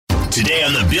Today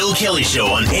on the Bill Kelly Show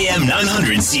on AM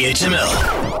 900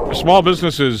 CHML. Small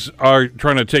businesses are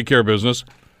trying to take care of business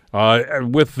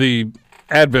with the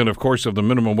advent, of course, of the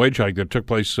minimum wage hike that took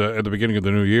place at the beginning of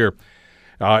the new year.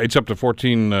 It's up to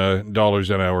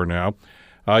 $14 an hour now.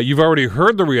 You've already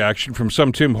heard the reaction from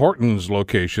some Tim Hortons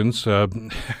locations. From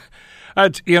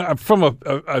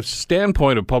a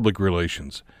standpoint of public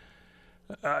relations,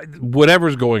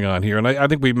 whatever's going on here, and I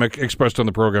think we expressed on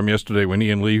the program yesterday when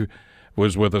Ian Lee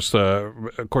was with us,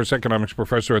 of course, economics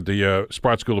professor at the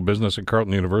Sprott School of Business at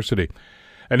Carleton University.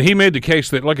 And he made the case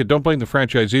that, look, don't blame the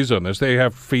franchisees on this. They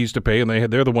have fees to pay, and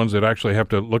they're the ones that actually have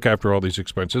to look after all these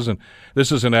expenses, and this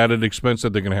is an added expense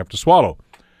that they're going to have to swallow.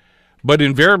 But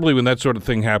invariably, when that sort of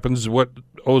thing happens, what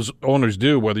owners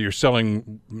do, whether you're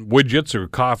selling widgets or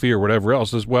coffee or whatever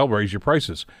else, is, well, raise your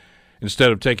prices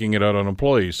instead of taking it out on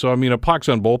employees. So, I mean, it pox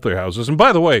on both their houses. And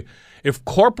by the way, if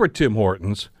corporate Tim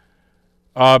Hortons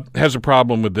has a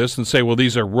problem with this and say, well,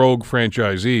 these are rogue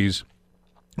franchisees,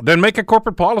 then make a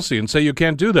corporate policy and say you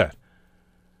can't do that.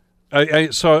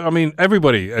 So, I mean,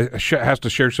 everybody has to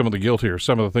share some of the guilt here,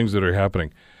 some of the things that are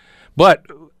happening. But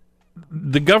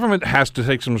the government has to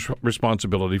take some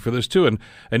responsibility for this, too. And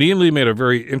Ian Lee made a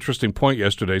very interesting point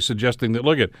yesterday, suggesting that,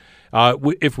 look,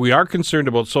 if we are concerned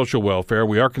about social welfare,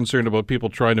 we are concerned about people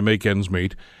trying to make ends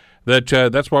meet,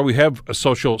 that's why we have a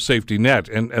social safety net,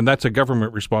 and that's a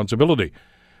government responsibility.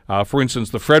 For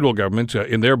instance, the federal government,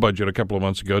 in their budget a couple of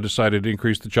months ago, decided to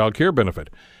increase the child care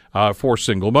benefit for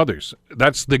single mothers.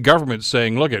 That's the government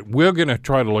saying, look, we're going to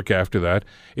try to look after that.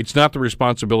 It's not the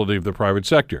responsibility of the private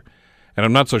sector. And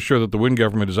I'm not so sure that the Wynne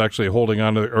government is actually holding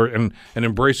on to and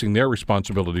embracing their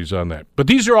responsibilities on that. But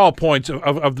these are all points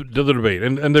of the debate,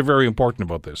 and they're very important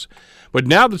about this. But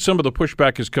now that some of the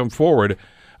pushback has come forward,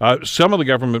 some of the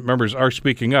government members are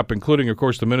speaking up, including, of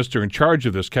course, the minister in charge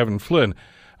of this, Kevin Flynn,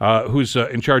 who's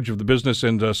in charge of the business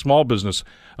and small business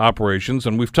operations.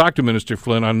 And we've talked to Minister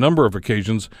Flynn on a number of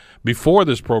occasions before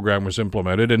this program was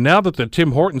implemented. And now that the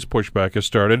Tim Hortons pushback has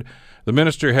started, the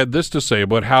minister had this to say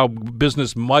about how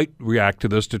business might react to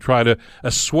this to try to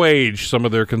assuage some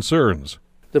of their concerns.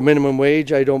 The minimum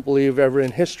wage, I don't believe ever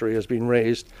in history has been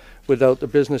raised without the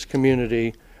business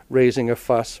community raising a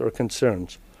fuss or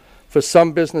concerns. For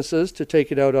some businesses to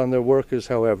take it out on their workers,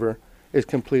 however, is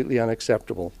completely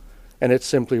unacceptable, and it's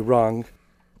simply wrong.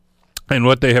 And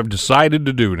what they have decided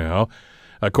to do now,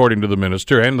 according to the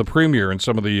minister and the premier and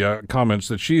some of the comments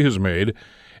that she has made,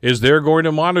 is they're going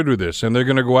to monitor this, and they're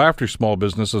going to go after small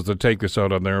businesses that take this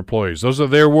out on their employees. Those are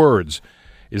their words.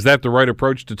 Is that the right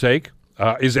approach to take?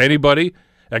 Is anybody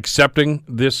accepting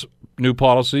this new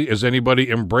policy? Is anybody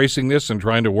embracing this and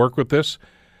trying to work with this?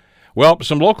 Well,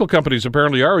 some local companies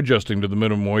apparently are adjusting to the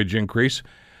minimum wage increase.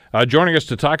 Joining us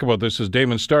to talk about this is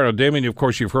Damon Starr. Now, Damon, of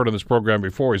course, you've heard on this program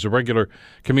before. He's a regular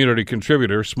community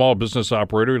contributor, small business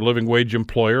operator, living wage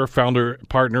employer, founder,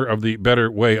 partner of the Better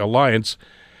Way Alliance,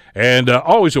 and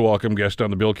always a welcome guest on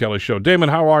the Bill Kelly Show. Damon,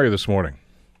 how are you this morning?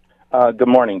 Good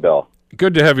morning, Bill.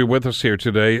 Good to have you with us here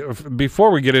today.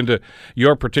 Before we get into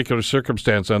your particular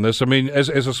circumstance on this, I mean, as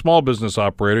a small business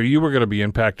operator, you were going to be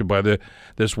impacted by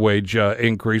this wage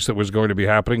increase that was going to be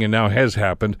happening and now has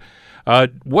happened.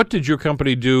 What did your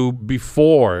company do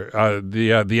before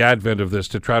the advent of this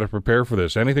to try to prepare for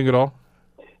this? Anything at all?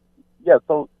 Yeah,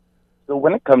 so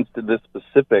when it comes to this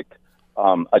specific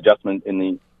adjustment in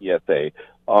the ESA,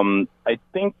 I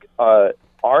think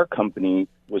our company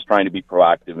was trying to be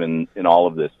proactive in all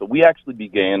of this. So we actually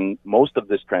began most of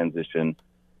this transition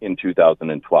in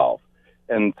 2012.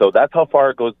 And so that's how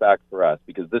far it goes back for us,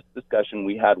 because this discussion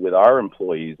we had with our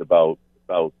employees about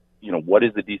what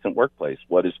is a decent workplace,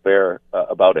 what is fair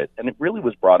about it. And it really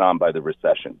was brought on by the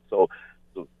recession. So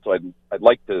I'd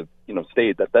like to,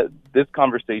 state that this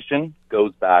conversation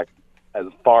goes back as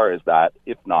far as that,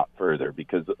 if not further,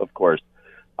 because, of course,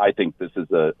 I think this is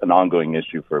an ongoing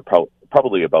issue for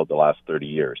probably about the last 30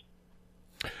 years.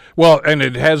 Well, and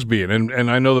it has been,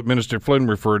 and I know that Minister Flynn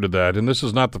referred to that, and this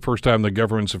is not the first time the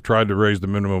governments have tried to raise the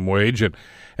minimum wage, and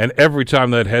every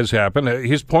time that has happened,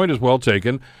 his point is well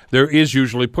taken. There is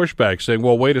usually pushback saying,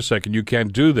 well, wait a second, you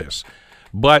can't do this.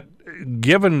 But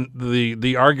given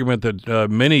the argument that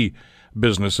many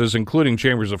businesses, including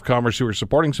chambers of commerce who are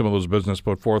supporting some of those businesses,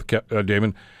 put forth,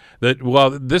 Damon, that, well,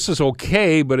 this is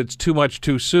okay, but it's too much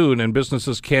too soon, and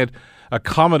businesses can't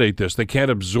accommodate this. They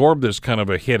can't absorb this kind of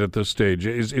a hit at this stage.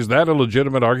 Is that a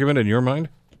legitimate argument in your mind?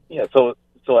 Yeah, so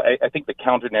I think the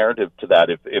counter-narrative to that,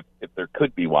 if there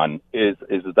could be one, is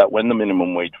that when the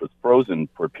minimum wage was frozen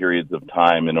for periods of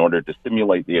time in order to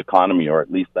stimulate the economy, or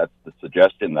at least that's the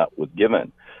suggestion that was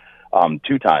given,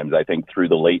 two times, I think, through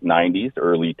the late 90s,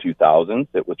 early 2000s.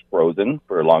 It was frozen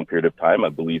for a long period of time, I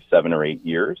believe 7 or 8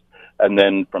 years. And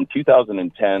then from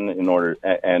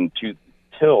 2010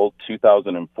 till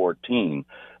 2014,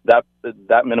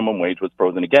 that minimum wage was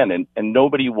frozen again. And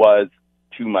nobody was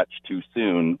too much too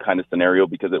soon kind of scenario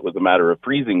because it was a matter of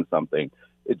freezing something.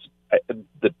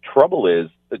 The trouble is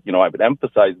that, I would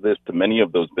emphasize this to many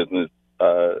of those business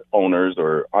owners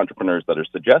or entrepreneurs that are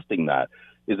suggesting that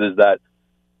is that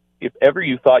if ever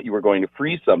you thought you were going to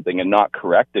freeze something and not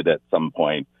correct it at some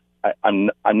point, I'm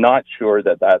not sure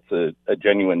that that's a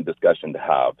genuine discussion to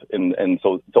have. And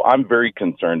so I'm very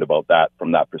concerned about that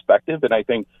from that perspective. And I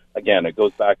think, again, it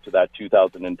goes back to that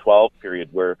 2012 period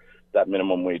where that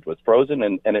minimum wage was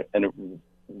frozen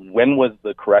when was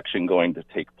the correction going to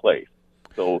take place?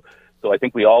 So I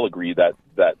think we all agree that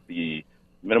the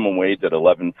minimum wage at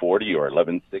 $11.40 or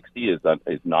 $11.60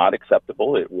 is not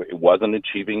acceptable. It wasn't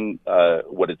achieving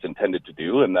what it's intended to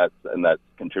do, and that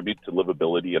contributes to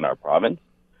livability in our province.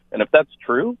 And if that's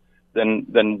true, then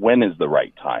when is the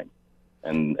right time?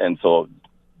 And so,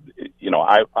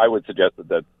 I would suggest that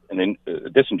that's a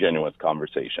disingenuous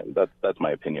conversation. That's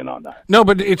my opinion on that. No,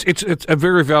 but it's a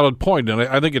very valid point, and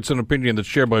I think it's an opinion that's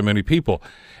shared by many people,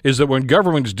 is that when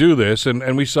governments do this,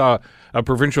 and we saw a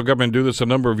provincial government do this a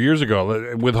number of years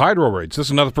ago with hydro rates. This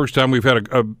is not the first time we've had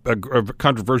a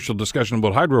controversial discussion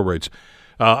about hydro rates.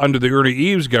 Under the Ernie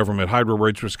Eves government, hydro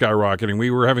rates were skyrocketing. We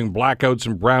were having blackouts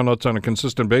and brownouts on a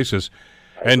consistent basis.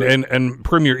 And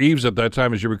Premier Eves at that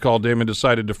time, as you recall, Damon,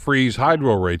 decided to freeze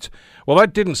hydro rates. Well,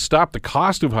 that didn't stop the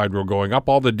cost of hydro going up.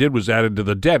 All that did was added to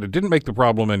the debt. It didn't make the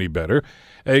problem any better.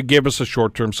 It gave us a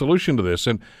short-term solution to this.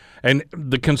 And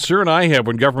the concern I have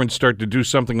when governments start to do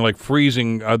something like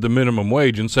freezing the minimum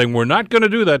wage and saying we're not going to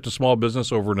do that to small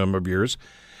business over a number of years,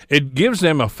 it gives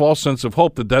them a false sense of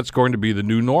hope that that's going to be the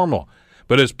new normal.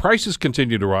 But as prices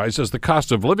continue to rise, as the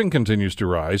cost of living continues to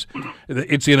rise,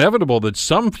 it's inevitable that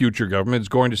some future government is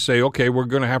going to say, okay, we're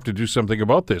going to have to do something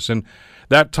about this. And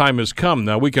that time has come.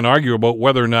 Now, we can argue about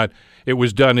whether or not it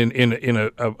was done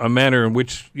in a manner in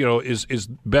which, is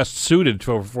best suited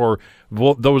for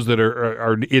those that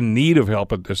are in need of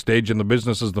help at this stage and the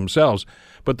businesses themselves.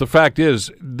 But the fact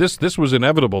is, this was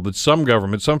inevitable that some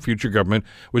future government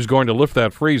was going to lift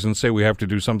that freeze and say we have to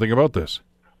do something about this.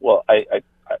 Well,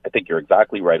 I think you're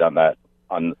exactly right on that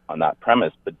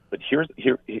premise. But here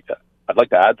I'd like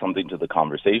to add something to the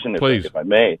conversation, if I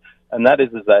may, and that is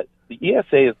that the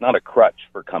ESA is not a crutch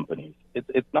for companies.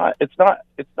 It's not a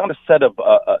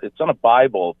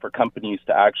Bible for companies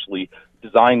to actually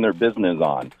design their business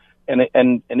on.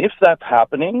 And if that's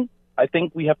happening, I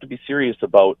think we have to be serious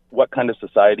about what kind of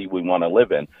society we want to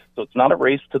live in. So it's not a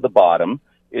race to the bottom.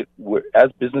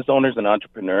 As business owners and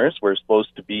entrepreneurs, we're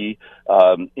supposed to be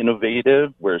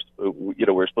innovative. We're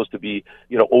supposed to be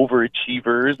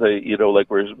overachievers. Like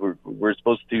we're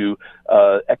supposed to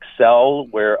excel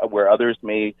where others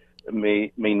may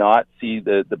not see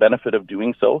the benefit of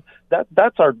doing so.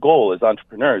 That's our goal as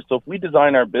entrepreneurs. So if we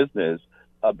design our business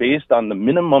based on the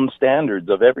minimum standards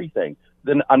of everything,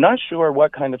 then I'm not sure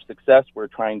what kind of success we're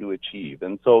trying to achieve.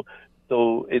 And so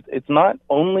it's not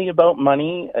only about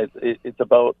money. It's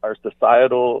about our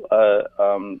societal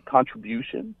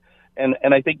contribution.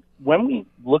 And I think when we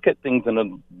look at things in a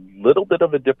little bit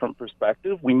of a different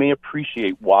perspective, we may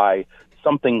appreciate why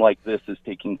something like this is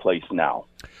taking place now.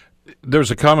 There's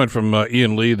a comment from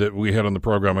Ian Lee that we had on the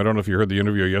program. I don't know if you heard the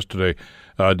interview yesterday,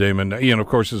 Damon. Ian, of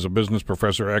course, is a business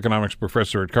professor, economics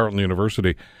professor at Carleton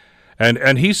University.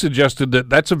 And he suggested that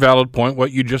that's a valid point,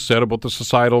 what you just said about the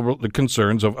societal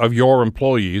concerns of your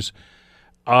employees.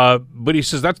 But he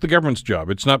says that's the government's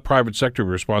job. It's not private sector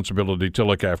responsibility to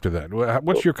look after that.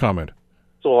 What's your comment?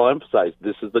 So I'll emphasize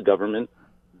this is the government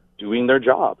doing their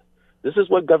job. This is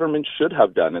what government should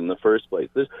have done in the first place.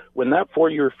 When that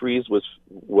 4-year freeze was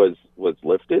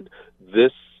lifted,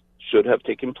 this should have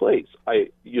taken place.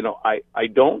 I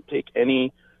don't take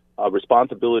any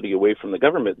responsibility away from the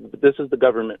government, but this is the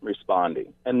government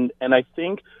responding. And I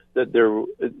think that there,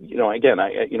 again,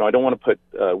 I don't want to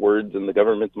put words in the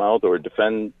government's mouth or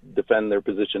defend their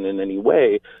position in any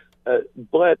way,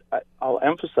 but I'll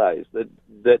emphasize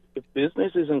that if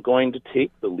business isn't going to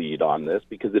take the lead on this,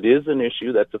 because it is an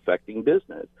issue that's affecting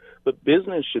business, but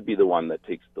business should be the one that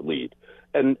takes the lead.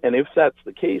 And if that's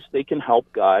the case, they can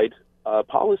help guide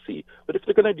policy. But if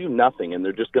they're going to do nothing and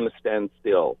they're just going to stand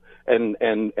still and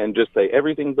just say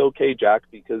everything's okay, Jack,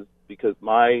 because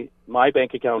my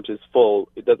bank account is full,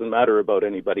 it doesn't matter about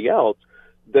anybody else,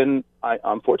 then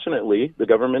unfortunately the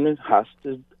government has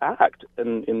to act.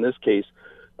 And in this case,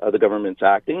 the government's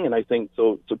acting. And I think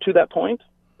so to that point,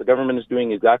 The government is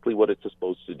doing exactly what it's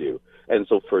supposed to do. And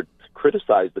so to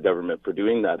criticize the government for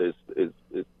doing that is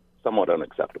somewhat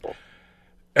unacceptable.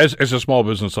 As a small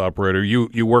business operator,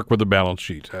 you work with a balance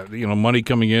sheet. Money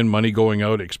coming in, money going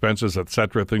out, expenses, et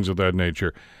cetera, things of that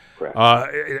nature. Correct.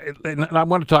 And I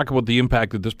want to talk about the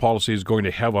impact that this policy is going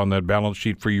to have on that balance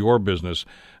sheet for your business,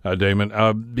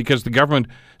 Damon, because the government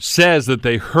says that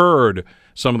they heard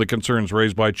some of the concerns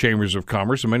raised by chambers of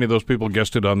commerce, and many of those people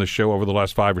guested on this show over the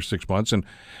last 5 or 6 months and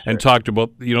talked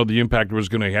about the impact it was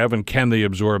going to have and can they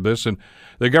absorb this. And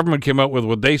the government came out with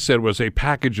what they said was a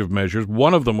package of measures.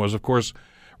 One of them was, of course,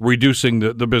 reducing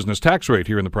the business tax rate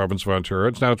here in the province of Ontario.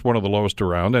 It's one of the lowest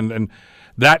around, and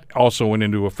that also went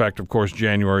into effect, of course,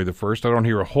 January the 1st. I don't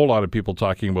hear a whole lot of people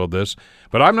talking about this,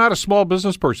 but I'm not a small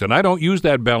business person. I don't use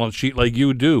that balance sheet like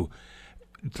you do.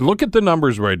 Look at the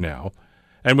numbers right now,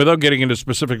 and without getting into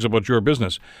specifics about your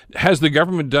business, has the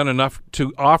government done enough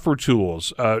to offer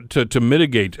tools to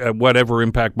mitigate whatever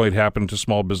impact might happen to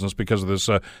small business because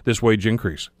of this wage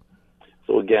increase?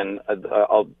 So again,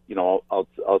 I'll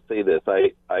say this: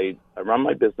 I run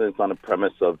my business on a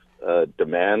premise of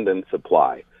demand and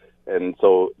supply, and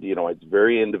so it's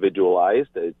very individualized.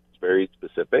 It's very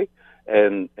specific,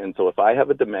 and so if I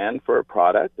have a demand for a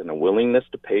product and a willingness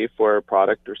to pay for a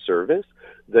product or service,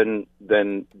 then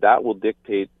that will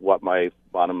dictate what my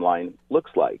bottom line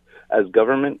looks like. As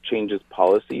government changes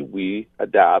policy, we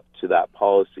adapt to that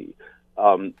policy.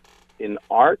 In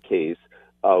our case,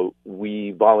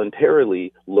 we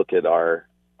voluntarily look at our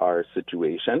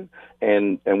situation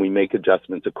and we make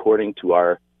adjustments according to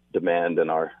our demand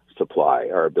and our supply,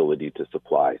 our ability to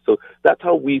supply. So that's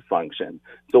how we function.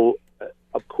 So,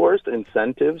 of course,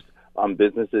 incentives on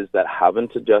businesses that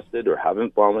haven't adjusted or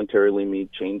haven't voluntarily made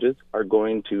changes are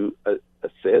going to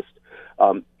assist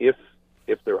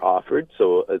if they're offered.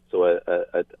 So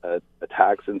a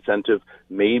tax incentive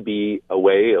may be a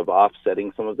way of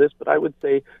offsetting some of this, but I would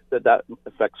say that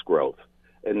affects growth.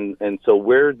 And so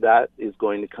where that is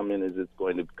going to come in is it's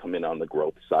going to come in on the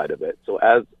growth side of it. So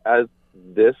as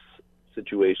this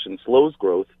situation slows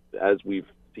growth, as we've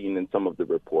seen in some of the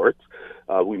reports,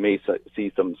 we may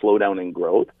see some slowdown in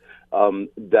growth,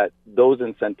 that those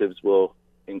incentives will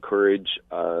encourage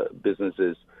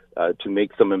businesses to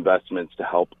make some investments to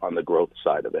help on the growth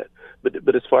side of it.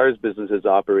 But as far as businesses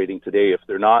operating today, if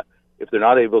they're not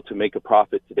able to make a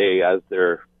profit today, as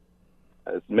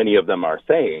many of them are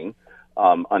saying,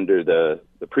 under the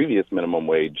previous minimum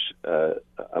wage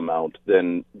amount,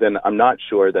 then I'm not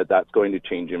sure that that's going to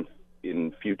change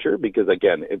in future, because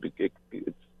again,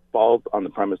 it falls on the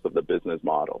premise of the business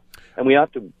model, and we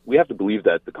have to believe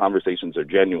that the conversations are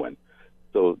genuine.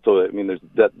 So I mean, there's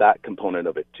that component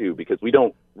of it too, because we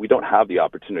don't have the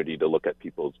opportunity to look at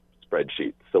people's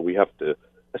spreadsheets, so we have to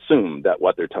assume that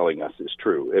what they're telling us is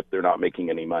true if they're not making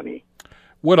any money.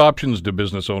 What options do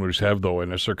business owners have, though,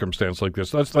 in a circumstance like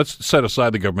this? Let's set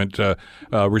aside the government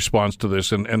response to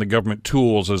this and the government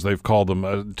tools, as they've called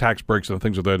them, tax breaks and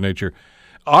things of that nature.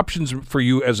 Options for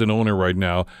you as an owner right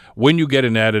now when you get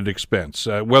an added expense,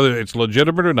 whether it's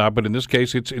legitimate or not, but in this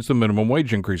case, it's the minimum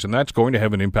wage increase, and that's going to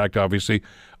have an impact, obviously,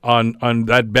 on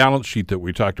that balance sheet that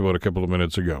we talked about a couple of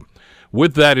minutes ago.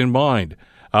 With that in mind,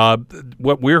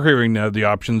 what we're hearing now, the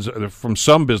options from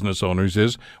some business owners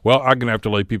is, well, I'm going to have to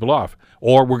lay people off,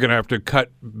 or we're going to have to cut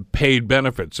paid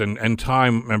benefits and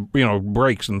time, and,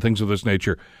 breaks and things of this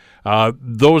nature.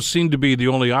 Those seem to be the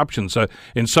only options.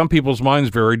 In some people's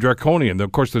minds, very draconian.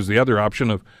 Of course, there's the other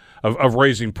option of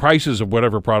raising prices of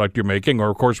whatever product you're making, or,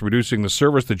 of course, reducing the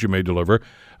service that you may deliver,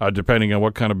 depending on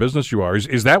what kind of business you are.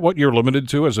 Is that what you're limited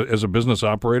to as a business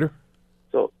operator?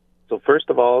 So first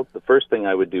of all, the first thing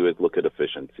I would do is look at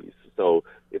efficiencies. So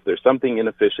if there's something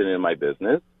inefficient in my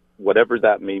business, whatever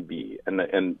that may be, and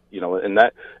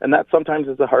that sometimes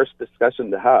is a harsh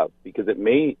discussion to have, because it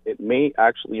may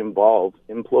actually involve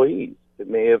employees. It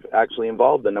may have actually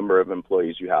involved the number of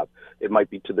employees you have. It might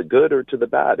be to the good or to the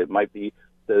bad. It might be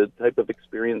the type of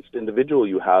experienced individual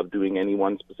you have doing any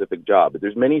one specific job. But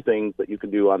there's many things that you can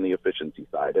do on the efficiency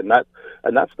side, and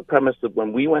that's the premise of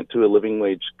when we went to a living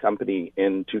wage company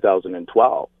in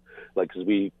 2012. Because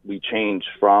we changed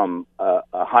from a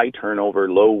high turnover,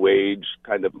 low wage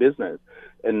kind of business,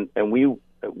 and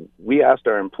we asked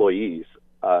our employees,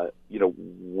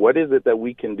 what is it that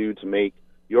we can do to make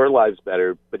your lives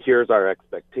better? But here's our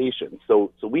expectation.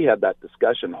 So we had that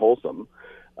discussion, wholesome.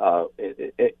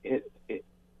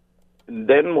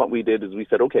 Then what we did is we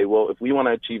said, okay, well, if we want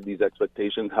to achieve these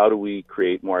expectations, how do we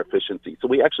create more efficiency? So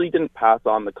we actually didn't pass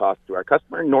on the cost to our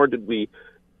customer, nor did we.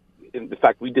 In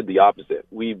fact, we did the opposite.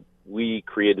 We we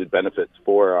created benefits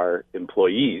for our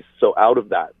employees. So out of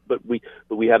that, but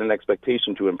we had an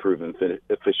expectation to improve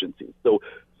efficiency.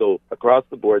 So across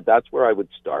the board, that's where I would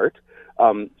start.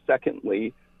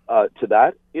 Secondly, to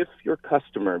that, if your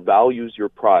customer values your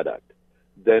product,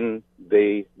 then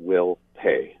they will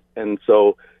pay. And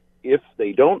so if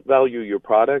they don't value your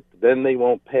product, then they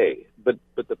won't pay. But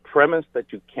the premise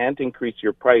that you can't increase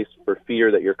your price for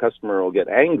fear that your customer will get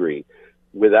angry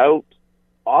without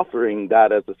offering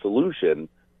that as a solution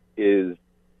is,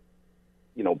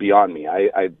 beyond me.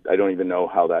 I don't even know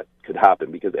how that could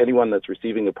happen, because anyone that's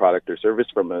receiving a product or service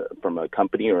from a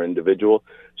company or individual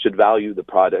should value the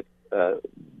product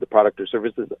or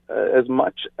services as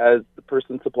much as the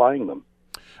person supplying them.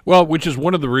 Well, which is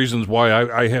one of the reasons why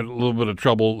I had a little bit of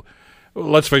trouble,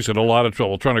 let's face it, a lot of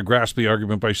trouble, trying to grasp the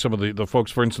argument by some of the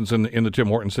folks, for instance, in the Tim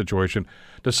Hortons situation,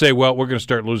 to say, well, we're going to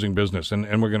start losing business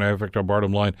and we're going to affect our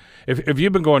bottom line. If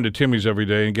you've been going to Timmy's every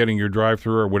day and getting your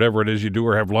drive-through or whatever it is you do,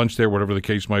 or have lunch there, whatever the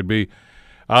case might be,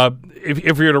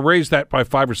 if you're to raise that by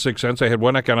 5 or 6 cents, I had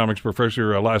one economics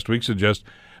professor last week suggest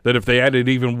that if they added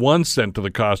even 1 cent to the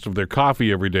cost of their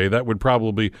coffee every day, that would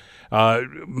probably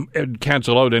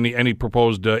cancel out any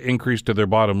proposed increase to their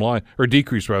bottom line, or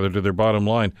decrease rather to their bottom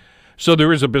line. So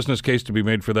there is a business case to be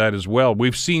made for that as well.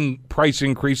 We've seen price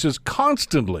increases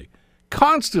constantly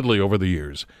over the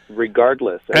years,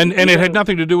 regardless, and it had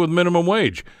nothing to do with minimum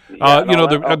wage.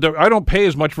 I don't pay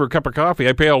as much for a cup of coffee.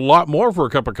 I pay a lot more for a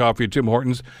cup of coffee at Tim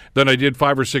Hortons than I did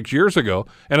 5 or 6 years ago.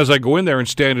 And as I go in there and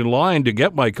stand in line to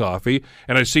get my coffee,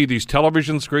 and I see these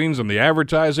television screens and the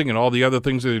advertising and all the other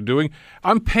things that they're doing,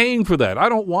 I'm paying for that. I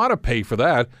don't want to pay for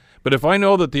that. But if I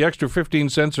know that the extra 15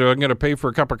 cents I'm going to pay for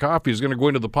a cup of coffee is going to go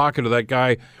into the pocket of that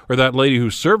guy or that lady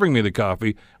who's serving me the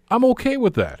coffee, I'm okay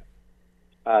with that.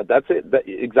 That's it.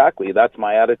 Exactly. That's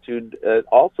my attitude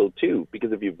also, too,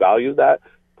 because if you value that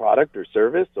product or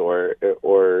service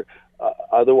or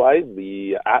otherwise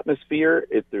the atmosphere,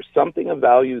 if there's something of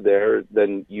value there,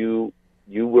 then you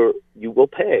will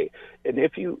pay. And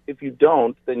if you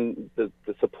don't, then the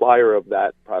supplier of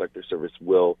that product or service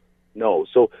will know.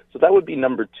 So that would be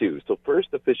number two. So first,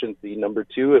 efficiency. Number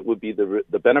two, it would be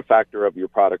the benefactor of your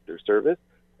product or service.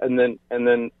 And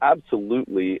then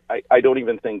absolutely, I don't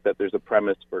even think that there's a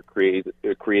premise for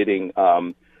creating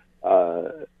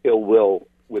ill will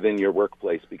within your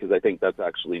workplace, because I think that's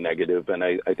actually negative, and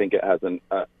I think it has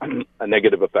a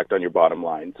negative effect on your bottom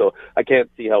line. So I can't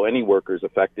see how any workers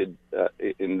affected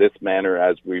in this manner,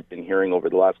 as we've been hearing over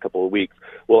the last couple of weeks,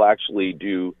 will actually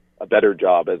do a better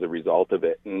job as a result of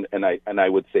it. And I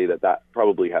would say that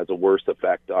probably has a worse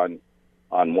effect on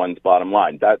one's bottom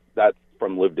line. That's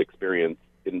from lived experience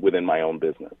within my own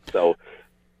business. So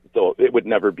it would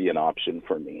never be an option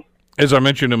for me. As I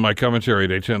mentioned in my commentary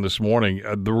at 8:10 this morning,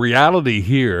 the reality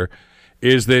here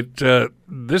is that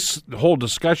this whole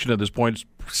discussion at this point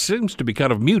seems to be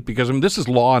kind of mute, because this is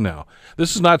law now.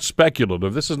 This is not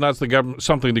speculative. This is not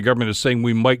something the government is saying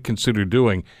we might consider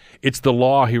doing. It's the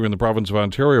law here in the province of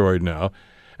Ontario right now.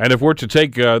 And if we're to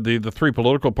take the three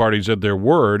political parties at their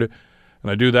word,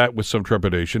 and I do that with some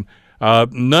trepidation,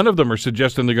 none of them are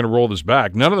suggesting they're going to roll this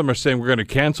back. None of them are saying we're going to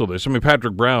cancel this. I mean,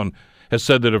 Patrick Brown has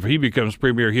said that if he becomes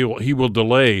premier, he will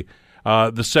delay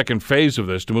the second phase of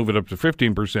this to move it up to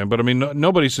 15%. But, I mean,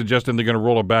 nobody's suggesting they're going to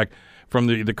roll it back from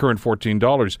the current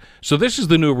 $14. So this is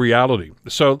the new reality.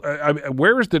 So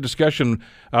where is the discussion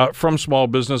from small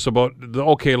business about,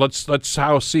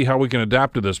 let's see how we can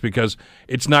adapt to this, because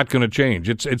it's not going to change.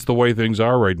 It's the way things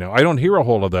are right now. I don't hear a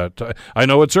whole of that. I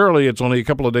know it's early. It's only a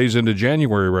couple of days into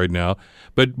January right now.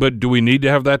 But do we need to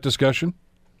have that discussion?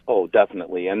 Oh,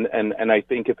 definitely. And I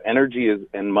think if energy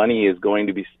and money is going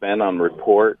to be spent on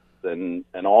reports and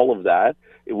all of that,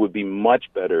 it would be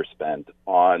much better spent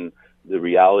on the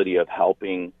reality of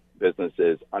helping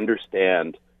businesses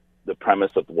understand the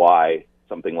premise of why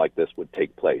something like this would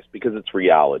take place, because it's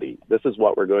reality. This is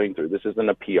what we're going through. This isn't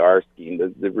a PR scheme.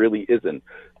 It really isn't.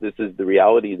 This is the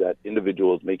reality that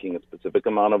individuals making a specific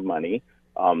amount of money,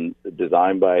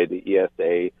 designed by the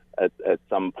ESA at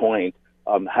some point,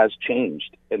 has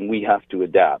changed, and we have to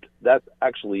adapt. That's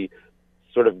actually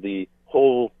sort of the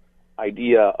whole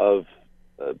idea of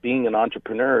being an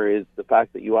entrepreneur, is the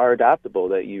fact that you are adaptable,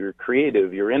 that you're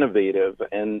creative, you're innovative,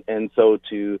 and so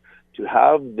to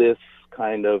have this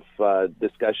kind of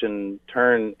discussion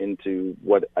turn into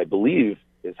what I believe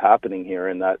is happening here,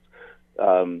 and that's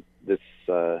this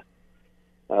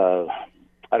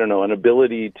an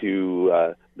ability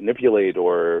to manipulate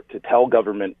or to tell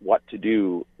government what to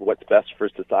do, what's best for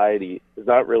society, is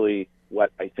not really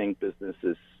what I think business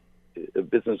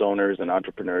owners and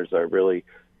entrepreneurs are really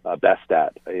best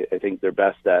at. I think they're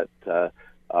best at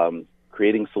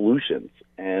creating solutions.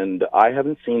 And I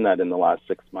haven't seen that in the last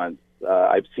 6 months.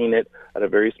 I've seen it at a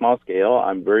very small scale.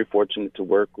 I'm very fortunate to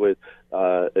work with,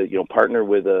 partner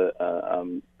with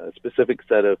a specific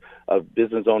set of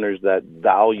business owners that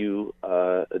value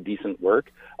decent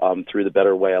work through the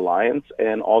Better Way Alliance,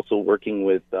 and also working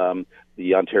with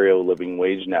the Ontario Living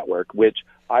Wage Network, which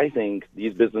I think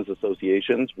these business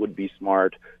associations would be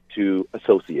smart to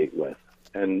associate with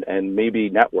and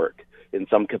maybe network in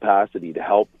some capacity to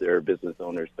help their business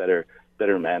owners better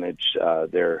manage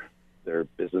their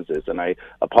businesses. And I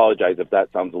apologize if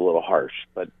that sounds a little harsh,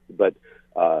 but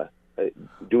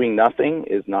doing nothing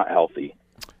is not healthy.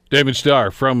 Damon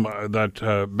Starr from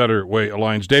that Better Way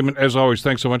Alliance. Damon, as always,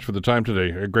 thanks so much for the time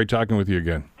today. Great talking with you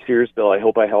again. Cheers, Bill. I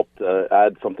hope I helped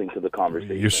add something to the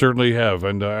conversation. You certainly have,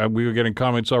 and we were getting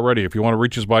comments already. If you want to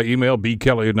reach us by email,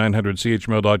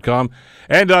 bkelly@900chml.com,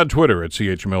 and on Twitter at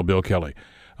 @CHMLBillKelly.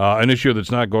 An issue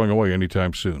that's not going away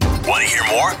anytime soon. Want to hear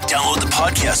more? Download the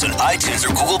podcast on iTunes or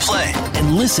Google Play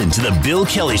and listen to The Bill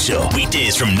Kelly Show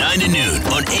weekdays from 9 to noon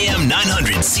on AM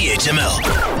 900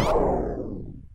 CHML.